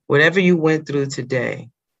Whatever you went through today,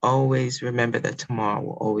 always remember that tomorrow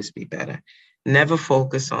will always be better. Never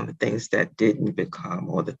focus on the things that didn't become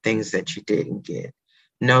or the things that you didn't get.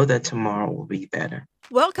 Know that tomorrow will be better.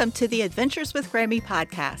 Welcome to the Adventures with Grammy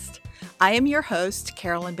podcast. I am your host,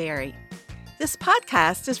 Carolyn Berry. This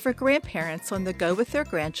podcast is for grandparents on the go with their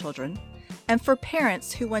grandchildren and for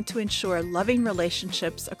parents who want to ensure loving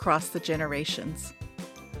relationships across the generations.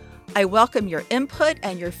 I welcome your input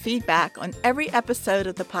and your feedback on every episode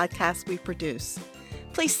of the podcast we produce.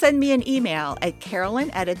 Please send me an email at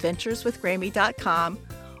carolyn@adventureswithgrammy.com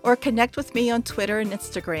or connect with me on Twitter and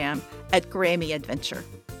Instagram at Grammy Adventure.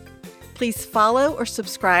 Please follow or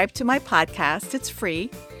subscribe to my podcast. It's free,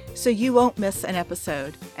 so you won't miss an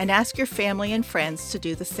episode, and ask your family and friends to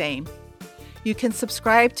do the same. You can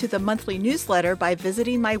subscribe to the monthly newsletter by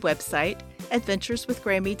visiting my website,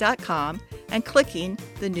 adventureswithgrammy.com, and clicking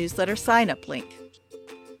the newsletter sign-up link.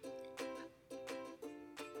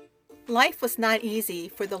 Life was not easy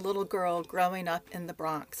for the little girl growing up in the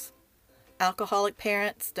Bronx. Alcoholic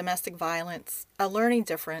parents, domestic violence, a learning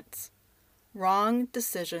difference, wrong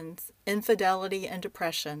decisions, infidelity, and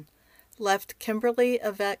depression left Kimberly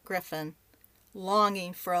Yvette Griffin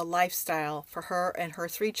longing for a lifestyle for her and her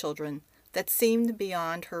 3 children that seemed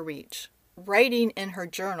beyond her reach. Writing in her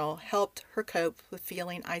journal helped her cope with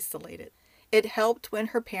feeling isolated. It helped when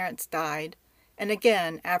her parents died, and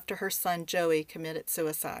again after her son Joey committed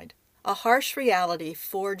suicide. A harsh reality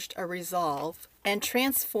forged a resolve and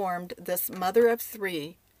transformed this mother of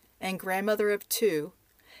 3 and grandmother of 2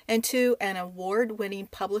 into an award-winning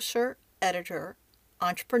publisher, editor,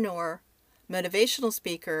 entrepreneur, motivational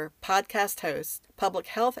speaker, podcast host, public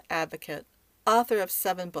health advocate, author of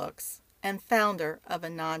 7 books, and founder of a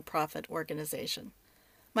nonprofit organization.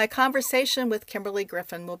 My conversation with Kimberly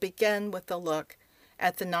Griffin will begin with a look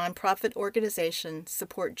at the nonprofit organization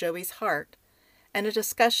Support Joey's Heart and a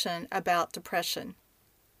discussion about depression.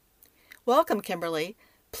 Welcome, Kimberly.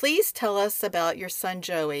 Please tell us about your son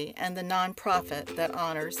Joey and the nonprofit that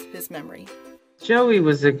honors his memory. Joey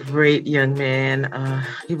was a great young man.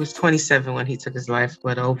 He was 27 when he took his life,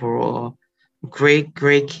 but overall, great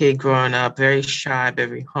kid growing up, very shy,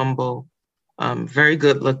 very humble, very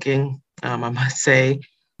good looking, I must say.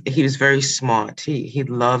 He was very smart. He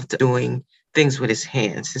loved doing things with his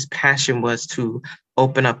hands. His passion was to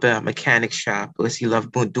open up a mechanic shop because he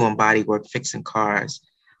loved doing body work, fixing cars.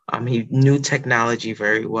 He knew technology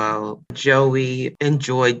very well. Joey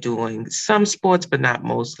enjoyed doing some sports, but not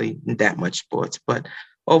mostly that much sports. But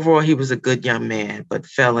overall, he was a good young man, but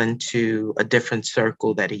fell into a different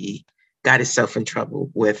circle that he got himself in trouble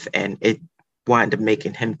with, and it wound up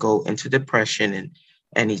making him go into depression,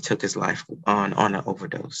 and he took his life on an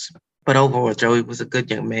overdose. But overall, Joey was a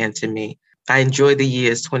good young man to me. I enjoyed the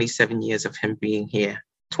years, 27 years of him being here,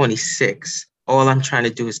 26. All I'm trying to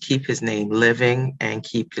do is keep his name living and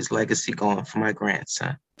keep his legacy going for my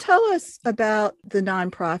grandson. Tell us about the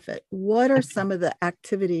nonprofit. What are some of the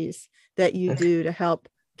activities that you do to help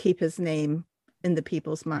keep his name in the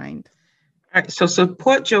people's mind? All right, so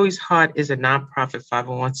Support Joey's Heart is a nonprofit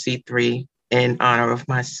 501c3 in honor of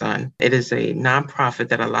my son. It is a nonprofit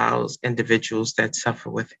that allows individuals that suffer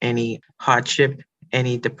with any hardship,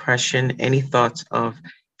 any depression, any thoughts of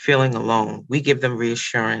feeling alone. We give them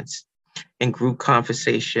reassurance in group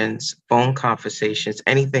conversations, phone conversations,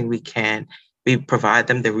 anything we can. We provide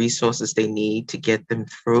them the resources they need to get them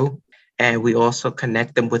through. And we also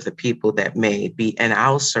connect them with the people that may be in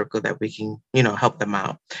our circle that we can, help them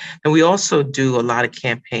out. And we also do a lot of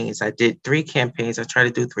campaigns. I did 3 campaigns. I try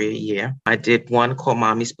to do 3 a year. I did one called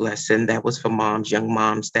Mommy's Blessing. That was for moms, young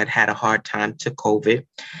moms that had a hard time to COVID.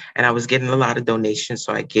 And I was getting a lot of donations.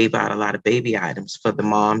 So I gave out a lot of baby items for the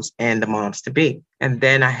moms and the moms to be. And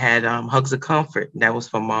then I had Hugs of Comfort. That was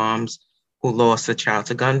for moms who lost a child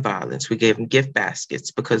to gun violence. We gave them gift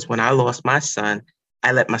baskets because when I lost my son,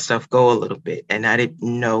 I let myself go a little bit and I didn't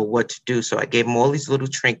know what to do. So I gave them all these little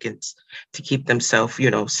trinkets to keep them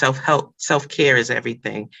self-help, self-care is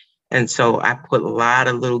everything. And so I put a lot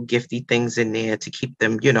of little gifty things in there to keep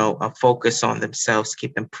them, a focus on themselves,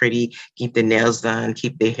 keep them pretty, keep their nails done,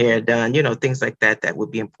 keep their hair done, things like that would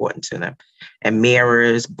be important to them. And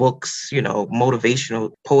mirrors, books,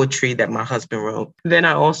 motivational poetry that my husband wrote. Then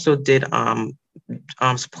I also did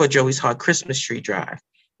Support Joey's Heart Christmas tree drive.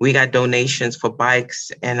 We got donations for bikes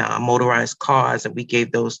and motorized cars, and we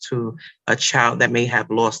gave those to a child that may have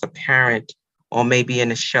lost a parent or maybe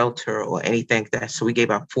in a shelter or anything like that. So we gave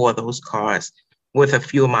out 4 of those cars with a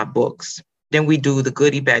few of my books. Then we do the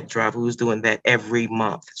goodie bag drive. We was doing that every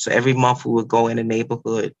month. So every month we would go in a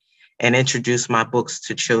neighborhood and introduce my books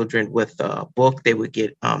to children with a book. They would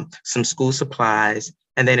get some school supplies,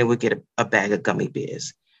 and then they would get a bag of gummy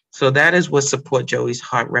bears. So that is what Support Joey's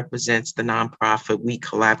Heart represents, the nonprofit. We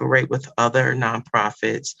collaborate with other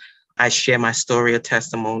nonprofits. I share my story or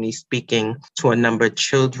testimony, speaking to a number of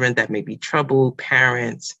children that may be troubled,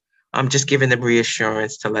 parents. I'm just giving them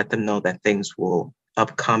reassurance to let them know that things will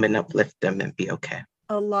upcome and uplift them and be okay.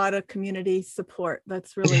 A lot of community support.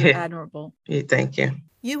 That's really admirable. Thank you.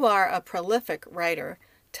 You are a prolific writer.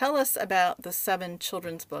 Tell us about the 7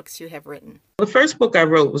 children's books you have written. The first book I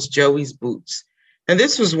wrote was Joey's Boots. And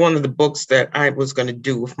this was one of the books that I was going to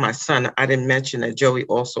do with my son. I didn't mention that Joey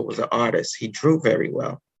also was an artist. He drew very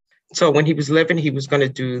well. So when he was living, he was going to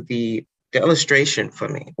do the illustration for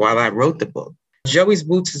me while I wrote the book. Joey's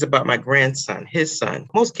Boots is about my grandson, his son.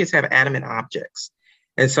 Most kids have adamant objects.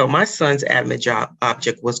 And so my son's adamant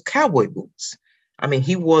object was cowboy boots. I mean,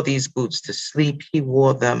 he wore these boots to sleep. He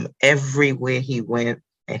wore them everywhere he went.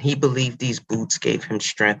 And he believed these boots gave him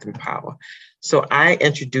strength and power. So I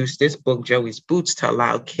introduced this book, Joey's Boots, to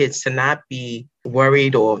allow kids to not be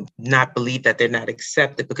worried or not believe that they're not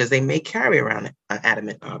accepted because they may carry around an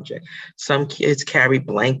adamant object. Some kids carry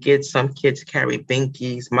blankets. Some kids carry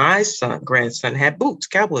binkies. My grandson had boots,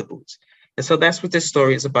 cowboy boots. And so that's what this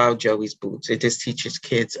story is about, Joey's Boots. It just teaches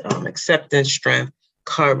kids acceptance, strength,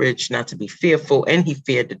 courage, not to be fearful. And he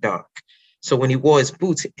feared the dark. So when he wore his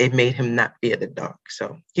boots, it made him not fear the dark.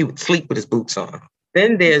 So he would sleep with his boots on.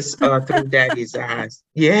 Then there's Through Daddy's Eyes.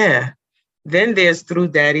 Yeah. Then there's Through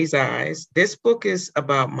Daddy's Eyes. This book is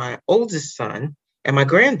about my oldest son and my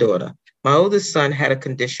granddaughter. My oldest son had a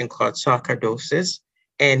condition called sarcoidosis,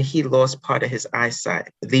 and he lost part of his eyesight,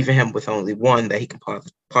 leaving him with only one that he can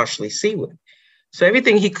partially see with. So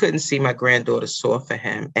everything he couldn't see, my granddaughter saw for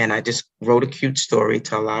him. And I just wrote a cute story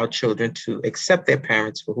to allow children to accept their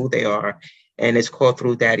parents for who they are. And it's called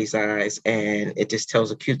Through Daddy's Eyes. And it just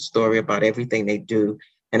tells a cute story about everything they do.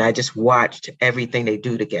 And I just watched everything they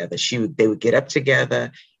do together. They would get up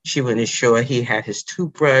together. She would ensure he had his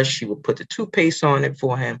toothbrush. She would put the toothpaste on it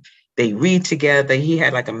for him. They read together. He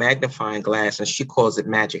had like a magnifying glass, and she calls it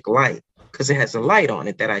magic light because it has a light on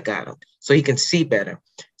it that I got him so he can see better.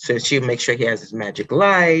 So she would make sure he has his magic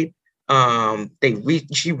light. He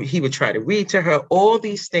would try to read to her. All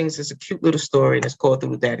these things. It's a cute little story, and it's called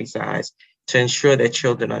Through Daddy's Eyes, to ensure that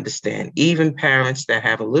children understand. Even parents that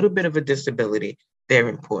have a little bit of a disability, they're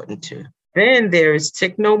important too. Then there is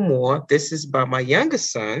Tick No More. This is about my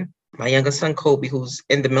youngest son, Kobe, who's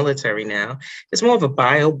in the military now. It's more of a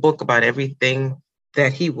bio book about everything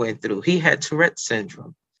that he went through. He had Tourette's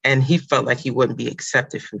syndrome, and he felt like he wouldn't be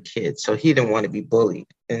accepted from kids. So he didn't want to be bullied.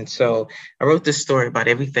 And so I wrote this story about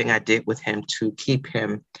everything I did with him to keep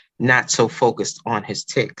him not so focused on his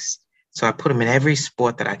tics. So I put him in every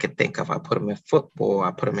sport that I could think of. I put him in football.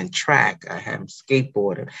 I put him in track. I had him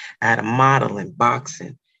skateboarding. I had him modeling,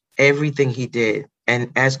 boxing, everything he did.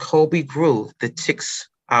 And as Kobe grew, the tics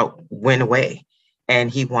went away.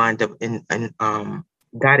 And he wound up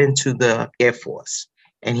got into the Air Force.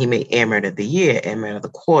 And he made Airman of the Year, Airman of the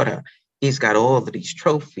Quarter. He's got all of these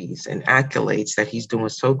trophies and accolades that he's doing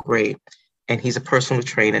so great. And he's a personal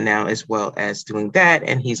trainer now, as well as doing that.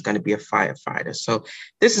 And he's going to be a firefighter. So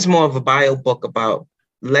this is more of a bio book about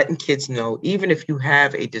letting kids know, even if you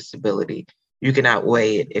have a disability, you can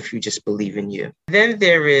outweigh it if you just believe in you. Then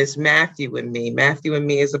there is Matthew and Me. Matthew and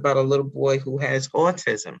Me is about a little boy who has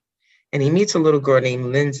autism. And he meets a little girl named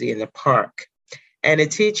Lindsay in the park. And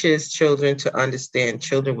it teaches children to understand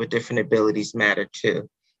children with different abilities matter too.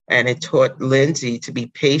 And it taught Lindsay to be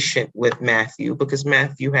patient with Matthew because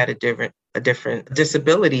Matthew had a different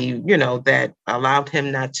disability, that allowed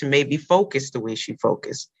him not to maybe focus the way she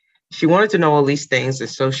focused. She wanted to know all these things. And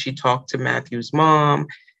so she talked to Matthew's mom.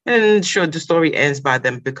 And sure, the story ends by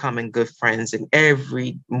them becoming good friends. And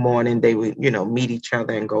every morning they would, meet each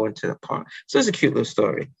other and go into the park. So it's a cute little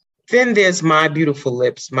story. Then there's My Beautiful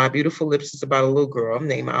Lips. My Beautiful Lips is about a little girl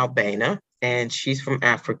named Albana, and she's from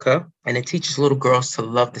Africa. And it teaches little girls to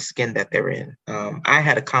love the skin that they're in. I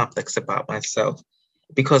had a complex about myself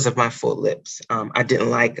because of my full lips. I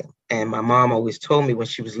didn't like them. And my mom always told me when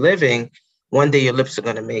she was living, one day your lips are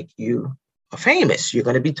going to make you famous. You're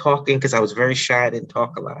going to be talking, because I was very shy. I didn't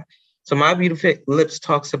talk a lot. So My Beautiful Lips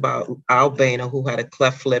talks about Albana, who had a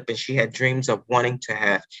cleft lip, and she had dreams of wanting to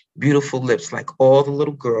have beautiful lips like all the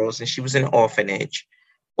little girls. And she was in an orphanage,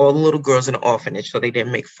 all the little girls in the orphanage. So they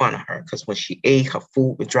didn't make fun of her, because when she ate, her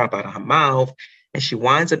food would drop out of her mouth. And she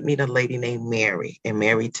winds up meeting a lady named Mary, and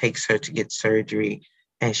Mary takes her to get surgery,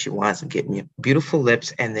 and she winds up getting beautiful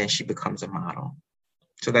lips, and then she becomes a model.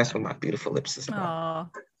 So that's what My Beautiful Lips is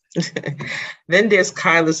about. Aww. Then there's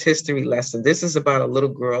Kyla's history lesson. This is about a little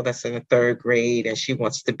girl that's in the third grade and she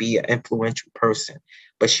wants to be an influential person,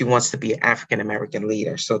 but she wants to be an African American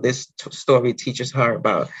leader. So this story teaches her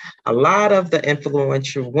about a lot of the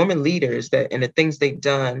influential women leaders that and the things they've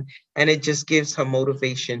done. And it just gives her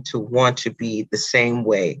motivation to want to be the same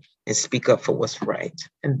way and speak up for what's right.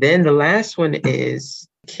 And then the last one is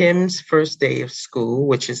Kim's first day of school,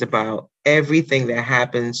 which is about everything that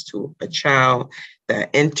happens to a child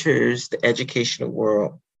that enters the educational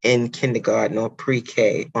world in kindergarten or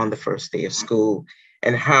pre-K on the first day of school,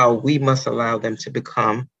 and how we must allow them to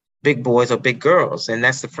become big boys or big girls. And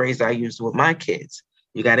that's the phrase I use with my kids.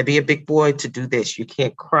 You got to be a big boy to do this. You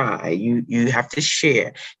can't cry. You have to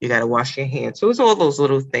share. You got to wash your hands. So it's all those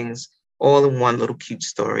little things all in one little cute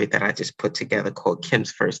story that I just put together called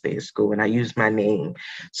Kim's First Day of School. And I use my name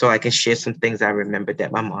so I can share some things I remember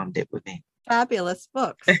that my mom did with me. Fabulous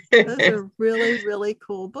books. Those are really, really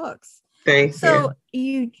cool books. Thank you. So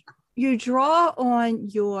you draw on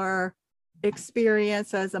your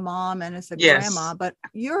experience as a mom and as a grandma, but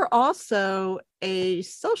you're also a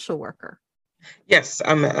social worker. Yes,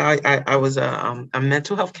 I was a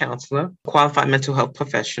mental health counselor, qualified mental health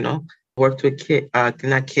professional. Worked with I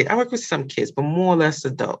work with some kids, but more or less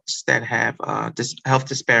adults that have health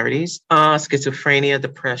disparities, schizophrenia,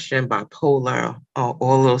 depression, bipolar,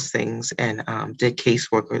 all those things, and did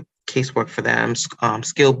casework for them,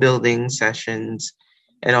 skill building sessions,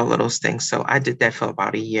 and all of those things. So I did that for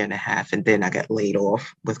about 1.5 years, and then I got laid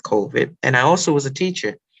off with COVID. And I also was a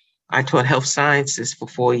teacher. I taught health sciences for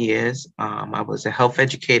 4 years. I was a health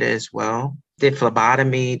educator as well. Did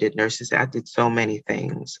phlebotomy, did nurses. I did so many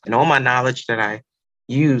things. And all my knowledge that I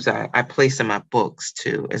use, I place in my books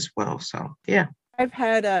too as well. So, yeah. I've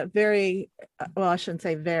had I shouldn't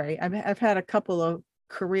say very. I've had a couple of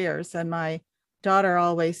careers, and my daughter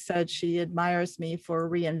always said she admires me for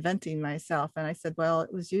reinventing myself. And I said, well,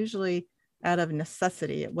 it was usually out of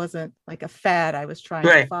necessity. It wasn't like a fad I was trying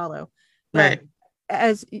to follow. But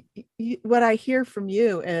as what I hear from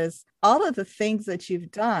you is all of the things that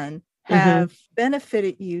you've done have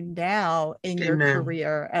benefited you now in your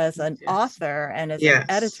career as an author and as an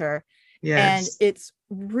editor. And it's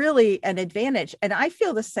really an advantage. And I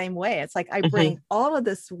feel the same way. It's like I bring all of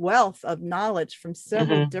this wealth of knowledge from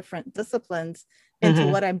several different disciplines into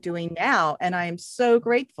what I'm doing now. And I am so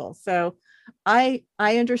grateful. So I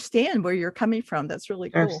understand where you're coming from. That's really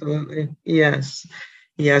cool. Absolutely. Yes.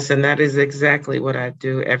 Yes, and that is exactly what I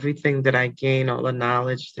do. Everything that I gain, all the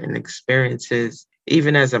knowledge and experiences,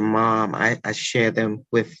 even as a mom, I share them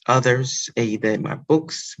with others, either in my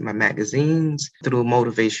books, my magazines, through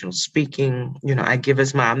motivational speaking. I give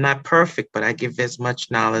I'm not perfect, but I give as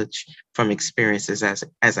much knowledge from experiences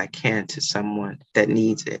as I can to someone that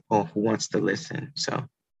needs it or who wants to listen. So,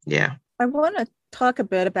 yeah. I want to talk a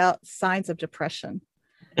bit about signs of depression.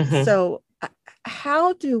 So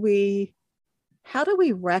how do we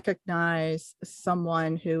recognize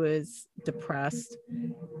someone who is depressed,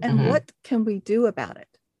 and what can we do about it?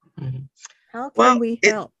 How can we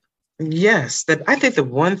help? Yes, I think the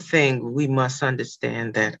one thing we must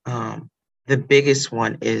understand that the biggest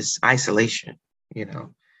one is isolation.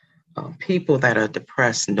 People that are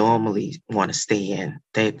depressed normally want to stay in.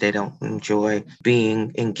 They don't enjoy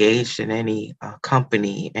being engaged in any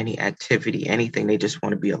company, any activity, anything. They just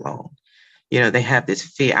want to be alone. They have this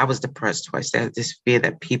fear. I was depressed twice. They have this fear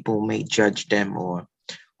that people may judge them or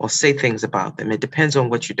say things about them. It depends on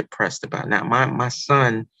what you're depressed about. Now, my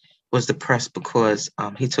son was depressed because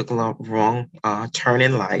he took a wrong turn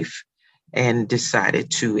in life and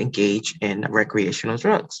decided to engage in recreational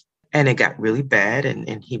drugs. And it got really bad,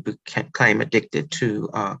 and he became addicted to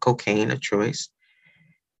cocaine of choice.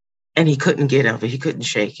 And he couldn't get over it. He couldn't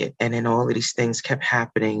shake it. And then all of these things kept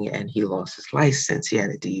happening, and he lost his license. He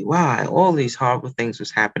had a DUI. All these horrible things was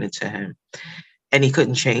happening to him. And he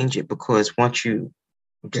couldn't change it because once you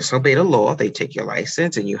disobey the law, they take your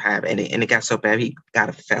license and it got so bad, he got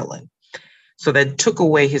a felon. So that took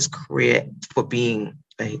away his career for being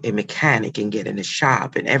a mechanic and getting a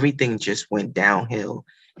shop, and everything just went downhill.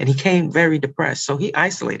 And he became very depressed. So he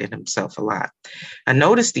isolated himself a lot. I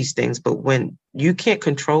noticed these things, but when you can't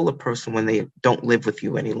control a person when they don't live with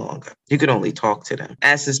you any longer, you can only talk to them.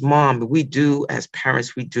 As his mom, as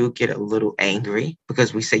parents, we do get a little angry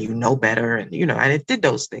because we say, better. And, I did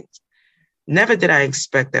those things. Never did I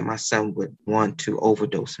expect that my son would want to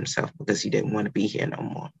overdose himself because he didn't want to be here no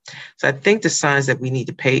more. So I think the signs that we need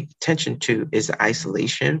to pay attention to is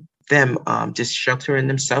isolation, them just sheltering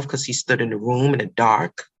themselves because he stood in the room in the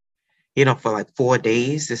dark, for like 4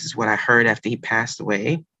 days. This is what I heard after he passed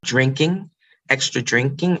away. Drinking, extra, trying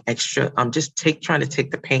to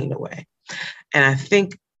take the pain away. And I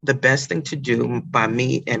think the best thing to do by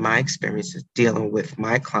me and my experiences dealing with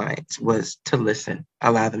my clients was to listen,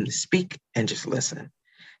 allow them to speak and just listen.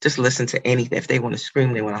 Just listen to anything. If they want to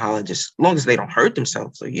scream, they want to holler, just as long as they don't hurt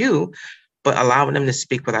themselves or you, but allowing them to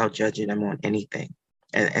speak without judging them on anything.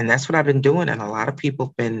 And that's what I've been doing. And a lot of people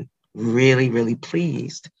have been really, really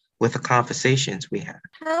pleased with the conversations we had.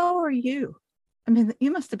 How are you? I mean,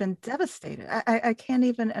 you must have been devastated. I can't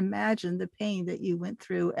even imagine the pain that you went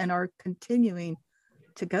through and are continuing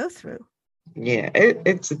to go through. Yeah,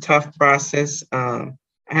 it's a tough process. I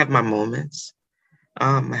have my moments.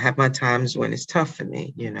 I have my times when it's tough for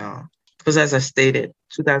me, because as I stated,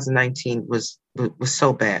 2019 was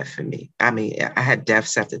so bad for me. I mean, I had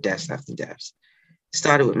deaths after deaths after deaths.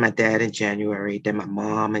 Started with my dad in January, then my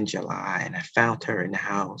mom in July, and I found her in the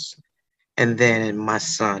house, and then my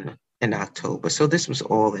son in October. So this was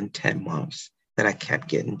all in 10 months that I kept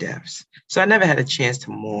getting deaths. So I never had a chance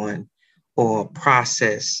to mourn or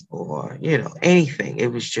process or, anything. It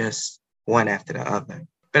was just one after the other.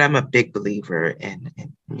 But I'm a big believer in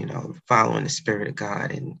following the Spirit of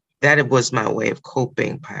God. And that it was my way of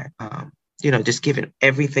coping by, just giving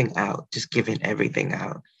everything out,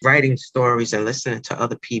 writing stories and listening to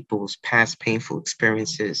other people's past painful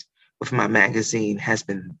experiences with my magazine has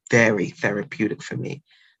been very therapeutic for me.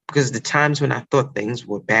 Because the times when I thought things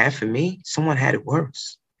were bad for me, someone had it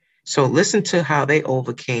worse. So listen to how they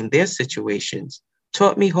overcame their situations,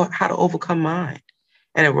 taught me how to overcome mine.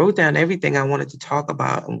 And I wrote down everything I wanted to talk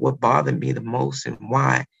about and what bothered me the most and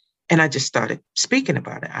why. And I just started speaking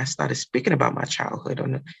about it. I started speaking about my childhood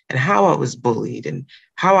and how I was bullied and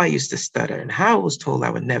how I used to stutter and how I was told I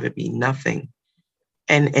would never be nothing.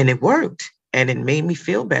 And it worked. And it made me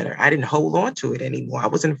feel better. I didn't hold on to it anymore. I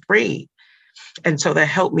wasn't afraid. And so that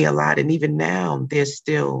helped me a lot. And even now, there's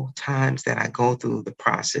still times that I go through the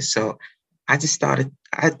process. So I decided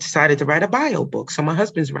to write a bio book. So my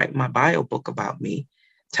husband's writing my bio book about me,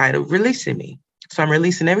 titled Releasing Me. So I'm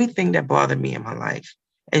releasing everything that bothered me in my life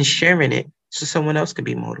and sharing it so someone else could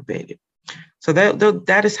be motivated. So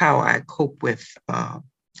that is how I cope with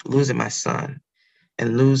losing my son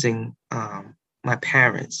and losing my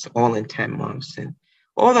parents all in 10 months and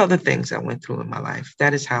all the other things I went through in my life.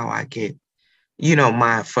 That is how I get,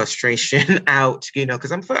 my frustration out,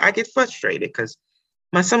 because I get frustrated because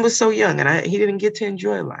my son was so young and he didn't get to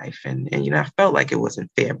enjoy life. And I felt like it wasn't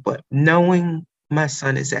fair, but knowing my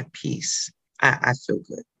son is at peace, I feel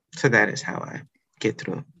good. So that is how I get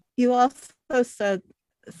through. You also said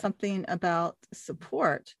something about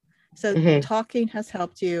support. So talking has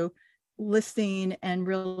helped you, listening and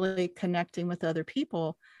really connecting with other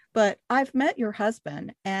people. But I've met your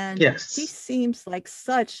husband and yes. He seems like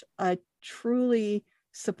such a truly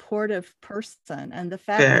supportive person. And the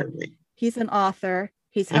fact that he's an author,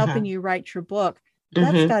 he's helping you write your book,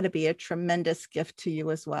 that's got to be a tremendous gift to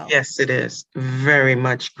you as well. Yes, it is. Very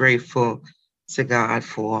much grateful to God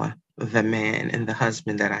for the man and the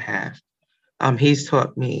husband that I have. He's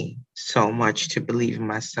taught me so much to believe in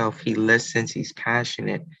myself. He listens, he's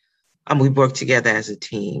passionate. We work together as a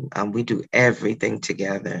team. We do everything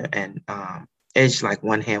together. And it's like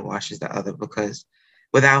one hand washes the other, because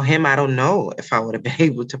without him, I don't know if I would have been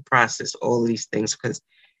able to process all these things, because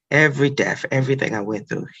every death, everything I went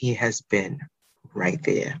through, he has been right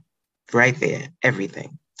there,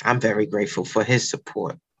 everything. I'm very grateful for his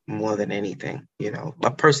support more than anything.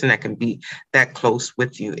 A person that can be that close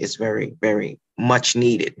with you is very, very much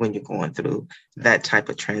needed when you're going through that type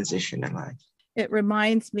of transition in life. It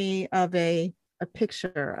reminds me of a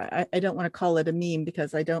picture. I don't want to call it a meme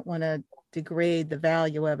because I don't want to degrade the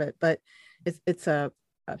value of it, but it's a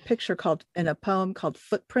picture in a poem called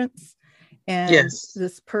Footprints. And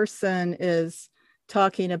this person is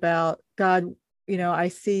talking about, God, I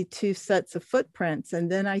see two sets of footprints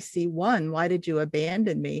and then I see one. Why did you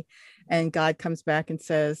abandon me? And God comes back and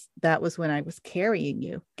says, that was when I was carrying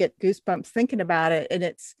you. Get goosebumps thinking about it. And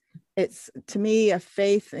it's to me a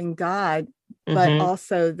faith in God, but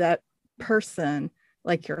also that person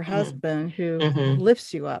like your husband who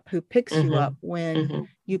lifts you up, who picks you up when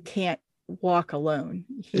you can't walk alone.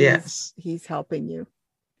 He's helping you.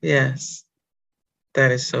 Yes.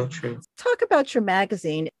 That is so true. Talk about your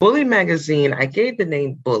magazine. Bully Magazine, I gave the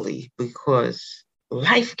name Bully because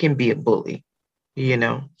life can be a bully,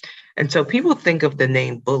 And so people think of the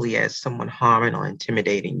name bully as someone harming or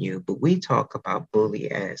intimidating you, but we talk about bully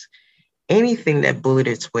as anything that bullied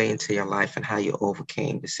its way into your life and how you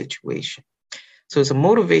overcame the situation. So it's a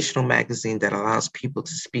motivational magazine that allows people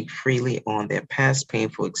to speak freely on their past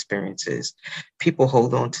painful experiences. People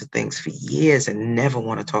hold on to things for years and never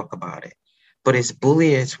want to talk about it. But it's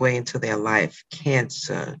bullying its way into their life: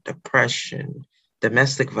 cancer, depression,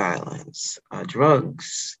 domestic violence,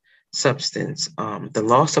 drugs, substance, the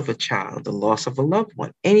loss of a child, the loss of a loved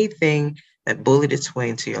one, anything that bullied its way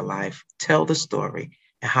into your life, tell the story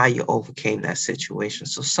and how you overcame that situation.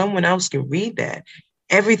 So someone else can read that.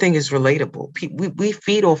 Everything is relatable. We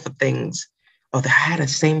feed off of things. Oh, they had the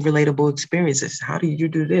same relatable experiences. How do you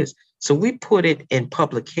do this? So we put it in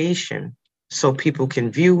publication so people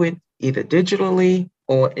can view it either digitally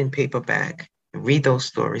or in paperback and read those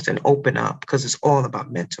stories and open up, because it's all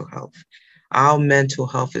about mental health. Our mental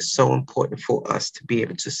health is so important for us to be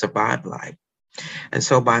able to survive life. And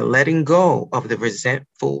so by letting go of the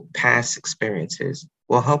resentful past experiences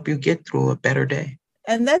will help you get through a better day.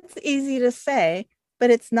 And that's easy to say, but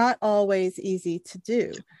it's not always easy to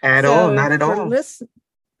do. At all, not at all.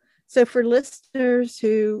 So for listeners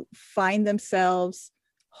who find themselves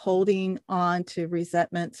holding on to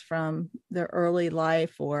resentments from their early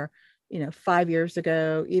life, or 5 years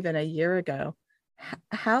ago, even a year ago,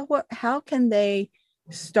 how can they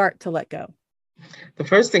start to let go? The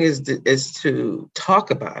first thing is to talk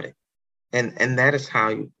about it. And that is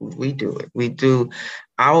how we do it. We do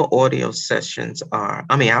our audio sessions our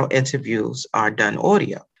interviews are done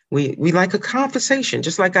audio. We like a conversation,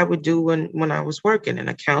 just like I would do when I was working in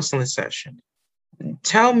a counseling session.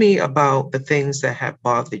 Tell me about the things that have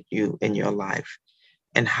bothered you in your life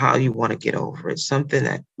and how you want to get over it. Something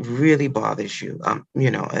that really bothers you,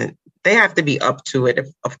 and they have to be up to it,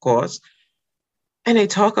 of course. And they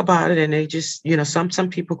talk about it, and they just, some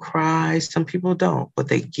people cry, some people don't, but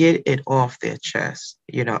they get it off their chest,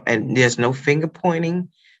 and there's no finger pointing.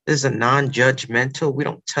 There's a non-judgmental. We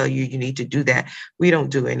don't tell you need to do that. We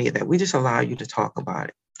don't do any of that. We just allow you to talk about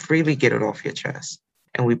it, freely get it off your chest.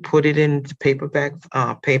 And we put it in paperback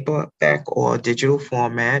or digital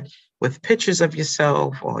format with pictures of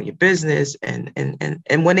yourself or your business. And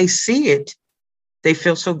when they see it, they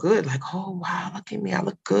feel so good, like, oh, wow, look at me, I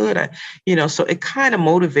look good. So it kind of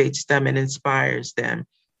motivates them and inspires them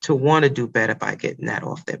to want to do better by getting that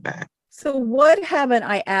off their back. So what haven't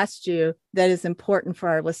I asked you that is important for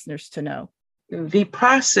our listeners to know? The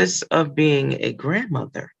process of being a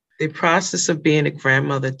grandmother, to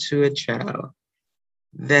a child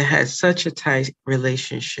that has such a tight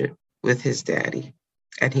relationship with his daddy,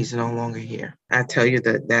 and he's no longer here. I tell you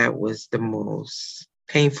that was the most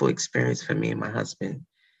painful experience for me and my husband,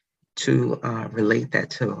 to relate that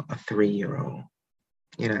to a 3-year-old.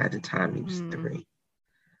 At the time he was 3.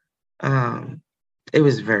 It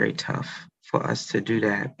was very tough for us to do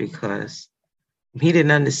that because he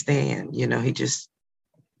didn't understand. He just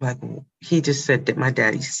said that my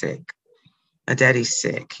daddy's sick. My daddy's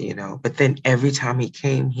sick, But then every time he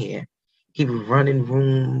came here, he would run in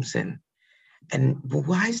rooms and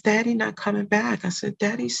why is daddy not coming back? I said,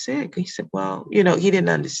 daddy's sick. He said, well, he didn't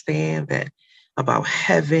understand that about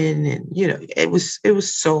heaven. And, it was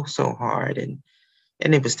so hard. And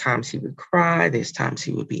it was times he would cry. There's times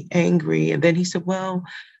he would be angry. And then he said, well,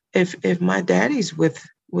 if my daddy's with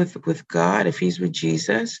God, if he's with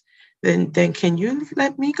Jesus, then can you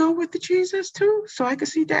let me go with the Jesus too? So I could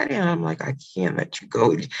see daddy. And I'm like, I can't let you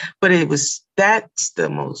go. But that's the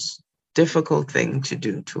most difficult thing to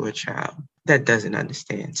do to a child that doesn't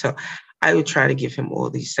understand. So I would try to give him all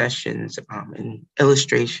these sessions in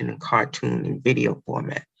illustration and cartoon and video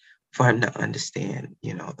format for him to understand,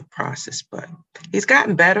 the process. But he's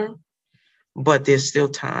gotten better, but there's still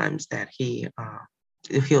times that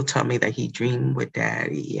he'll tell me that he dreamed with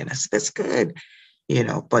daddy, and that's good,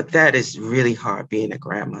 but that is really hard, being a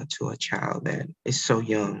grandma to a child that is so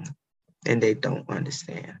young and they don't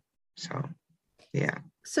understand. So, yeah.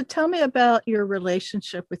 So tell me about your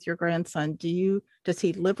relationship with your grandson. Does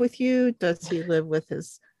he live with you? Does he live with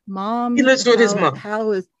his mom? He lives with his mom.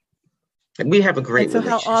 We have a great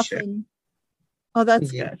relationship. How often? Oh,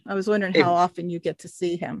 that's good. I was wondering how often you get to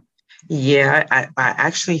see him. Yeah, I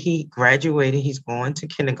actually, he graduated. He's going to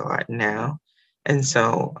kindergarten now. And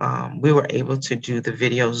so we were able to do the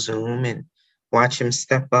video Zoom and watch him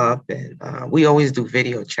step up. And we always do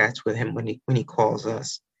video chats with him when he calls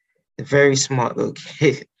us. A very smart little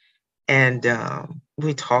kid. And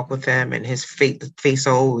we talk with him, and his face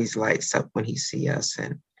always lights up when he sees us,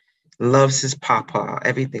 and loves his papa.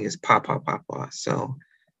 Everything is papa. So,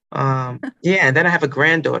 yeah. And then I have a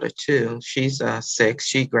granddaughter too. She's 6.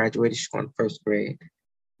 She graduated. She's going to first grade.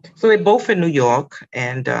 So they're both in New York.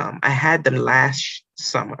 And I had them last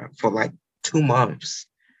summer for like 2 months,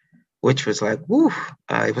 which was like, woo,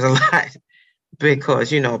 it was a lot.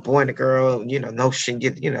 Because, a boy and a girl,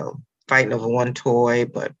 fighting over one toy.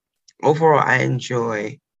 But overall, I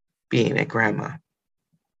enjoy being a grandma.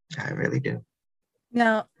 I really do.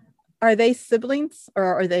 Now, are they siblings or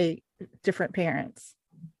are they different parents?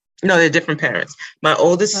 No, they're different parents. My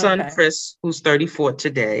oldest son, Okay. Chris, who's 34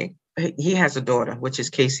 today, he has a daughter, which is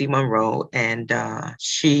Casey Monroe, and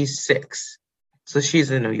she's 6. So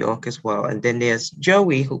she's in New York as well. And then there's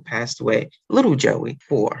Joey, who passed away, little Joey,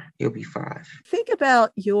 4. He'll be 5. Think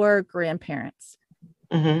about your grandparents.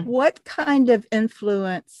 Mm-hmm. What kind of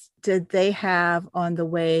influence did they have on the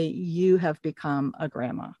way you have become a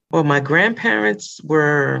grandma? Well, my grandparents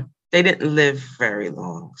they didn't live very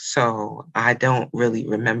long, so I don't really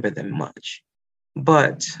remember them much.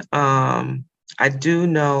 But I do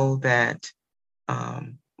know that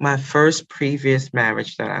my first previous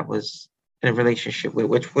marriage that I was in a relationship with,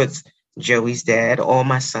 which was Joey's dad, or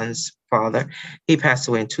my son's father, he passed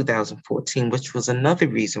away in 2014, which was another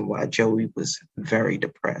reason why Joey was very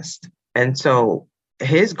depressed. And so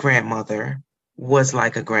his grandmother was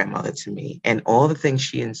like a grandmother to me. And all the things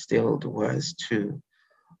she instilled was to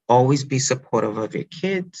always be supportive of your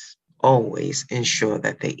kids, always ensure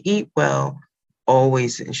that they eat well,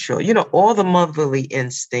 always ensure, all the motherly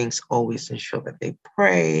instincts, always ensure that they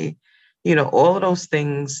pray, all of those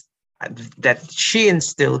things that she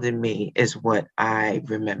instilled in me is what I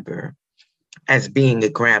remember as being a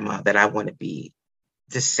grandma, that I want to be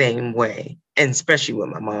the same way, and especially with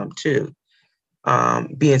my mom too,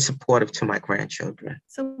 being supportive to my grandchildren.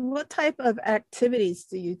 So what type of activities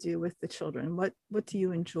do you do with the children? What do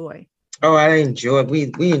you enjoy? Oh,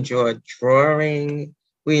 we enjoy drawing.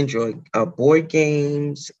 We enjoy board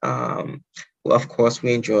games. Well, of course,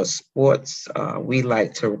 we enjoy sports. We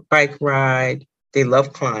like to bike ride. They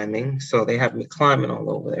love climbing, so they have me climbing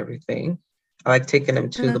all over everything. I like taking them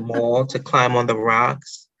to the mall to climb on the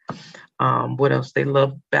rocks. What else? They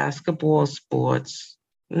love basketball, sports,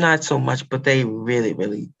 not so much, but they really,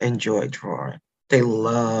 really enjoy drawing. They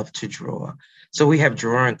love to draw. So we have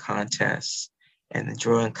drawing contests, and the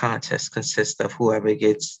drawing contest consists of whoever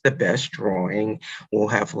gets the best drawing. We'll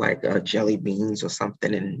have like jelly beans or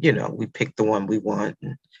something, and we pick the one we want,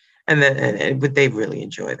 but they really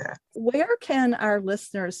enjoy that. Where can our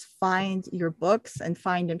listeners find your books and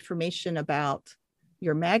find information about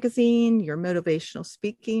your magazine, your motivational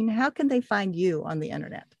speaking? How can they find you on the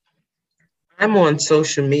internet? I'm on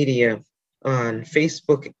social media on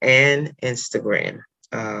Facebook and Instagram.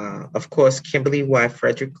 Of course, Kimberly Y.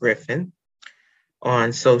 Frederick Griffin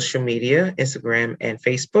on social media, Instagram and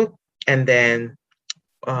Facebook. And then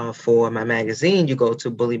for my magazine, you go to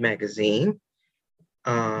Bully Magazine,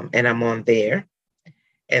 and I'm on there.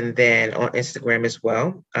 And then on Instagram as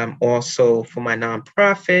well. Also, for my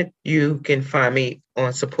nonprofit, you can find me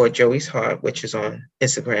on Support Joey's Heart, which is on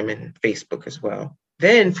Instagram and Facebook as well.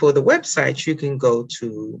 Then for the website, you can go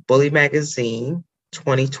to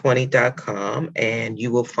bullymagazine2020.com, and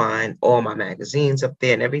you will find all my magazines up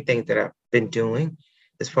there and everything that I've been doing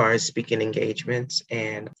as far as speaking engagements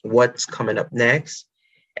and what's coming up next.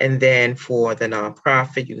 And then for the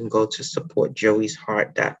nonprofit, you can go to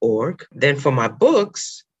supportjoeysheart.org. Then for my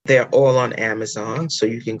books, they're all on Amazon. So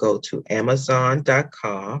you can go to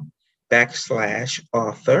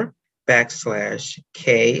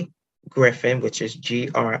amazon.com/author/K Griffin, which is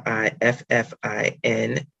Griffin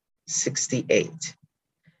 68.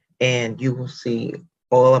 And you will see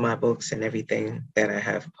all of my books and everything that I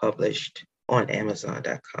have published on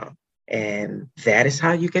Amazon.com. And that is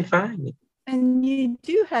how you can find me. And you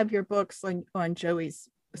do have your books on Joey's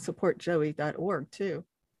supportjoey.org too.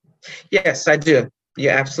 Yes, I do.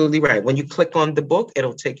 You're absolutely right. When you click on the book,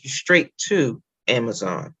 it'll take you straight to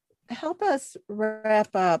Amazon. Help us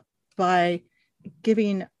wrap up by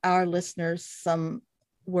giving our listeners some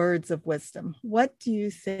words of wisdom. What do you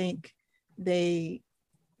think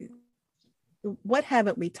what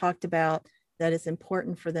haven't we talked about that is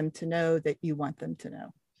important for them to know that you want them to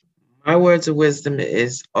know? My words of wisdom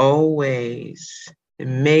is always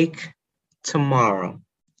make tomorrow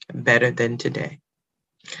better than today.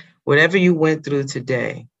 Whatever you went through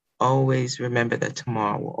today, always remember that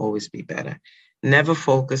tomorrow will always be better. Never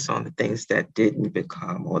focus on the things that didn't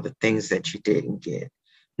become or the things that you didn't get.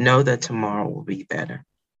 Know that tomorrow will be better.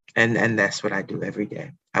 And that's what I do every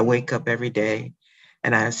day. I wake up every day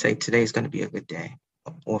and I say, today's going to be a good day.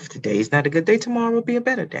 Or if today's not a good day, tomorrow will be a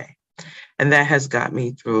better day. And that has got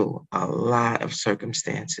me through a lot of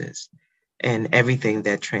circumstances and everything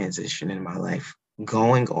that transitioned in my life,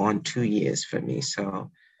 going on 2 years for me. So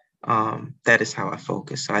that is how I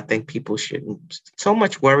focus. So I think people shouldn't so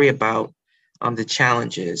much worry about the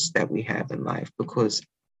challenges that we have in life, because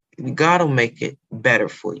God will make it better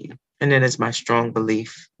for you. And that is my strong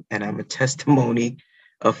belief. And I'm a testimony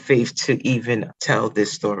of faith to even tell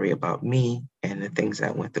this story about me and the things I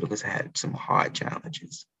went through, because I had some hard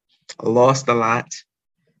challenges. I lost a lot.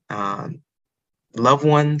 Loved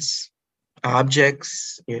ones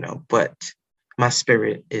objects, but my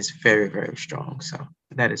spirit is very, very strong. So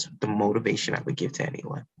that is the motivation I would give to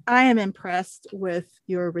anyone. I am impressed with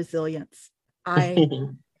your resilience. I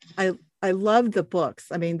love the books.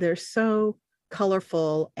 I mean, they're so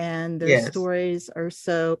colorful and their Yes. stories are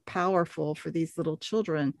so powerful for these little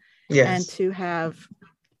children. Yes. And to have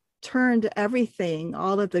turned everything,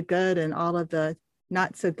 all of the good and all of the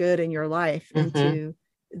not so good in your life, into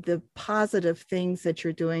the positive things that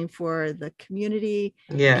you're doing for the community,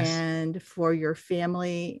 yes, and for your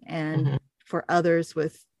family, and for others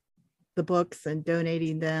with the books and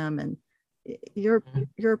donating them. And you're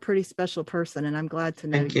a pretty special person, and I'm glad to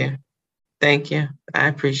know Thank you. Thank you. I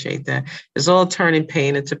appreciate that. It's all turning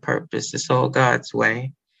pain into purpose. It's all God's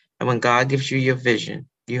way. And when God gives you your vision,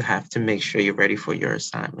 you have to make sure you're ready for your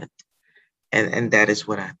assignment. And that is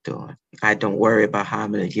what I'm doing. I don't worry about how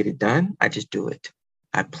I'm going to get it done. I just do it.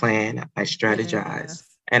 I plan, I strategize,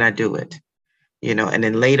 and I do it. And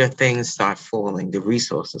then later things start falling. The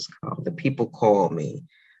resources come, the people call me,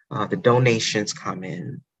 the donations come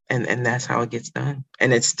in, and that's how it gets done.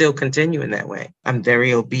 And it's still continuing that way. I'm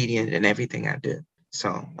very obedient in everything I do.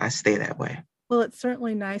 So I stay that way. Well, it's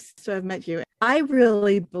certainly nice to have met you. I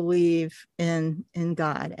really believe in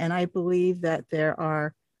God, and I believe that there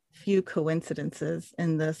are few coincidences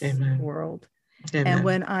in this world. Amen. And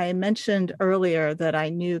when I mentioned earlier that I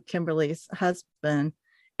knew Kimberly's husband,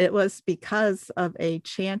 it was because of a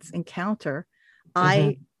chance encounter.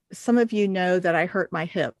 Some of you know that I hurt my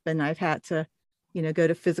hip, and I've had to, go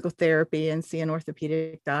to physical therapy and see an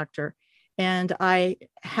orthopedic doctor. And I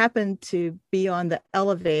happened to be on the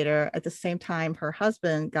elevator at the same time her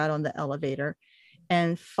husband got on the elevator,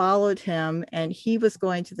 and followed him. And he was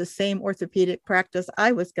going to the same orthopedic practice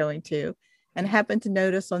I was going to, and happened to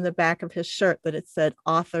notice on the back of his shirt that it said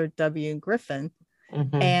author W. Griffin.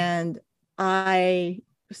 And I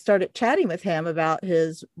started chatting with him about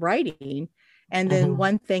his writing. And then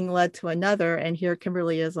one thing led to another. And here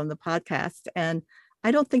Kimberly is on the podcast. And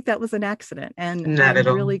I don't think that was an accident. And I'm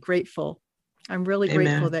really grateful. I'm really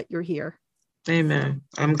grateful that you're here. Amen.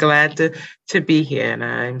 I'm glad to be here. And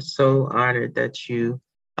I'm so honored that you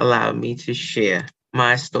allowed me to share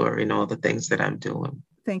my story and all the things that I'm doing.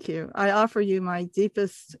 Thank you. I offer you my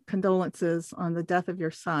deepest condolences on the death of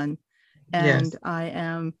your son. And I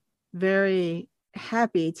am very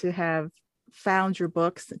happy to have found your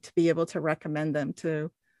books to be able to recommend them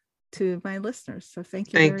to my listeners. So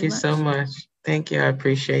thank you. Thank you so much. Thank you. I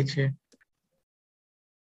appreciate you.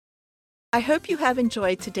 I hope you have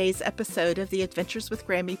enjoyed today's episode of the Adventures with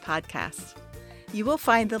Grammy podcast. You will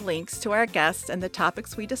find the links to our guests and the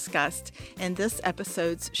topics we discussed in this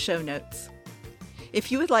episode's show notes. If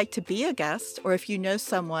you would like to be a guest, or if you know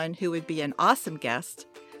someone who would be an awesome guest,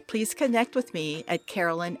 please connect with me at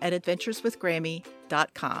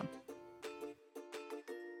Carolyn@adventureswithgrammy.com.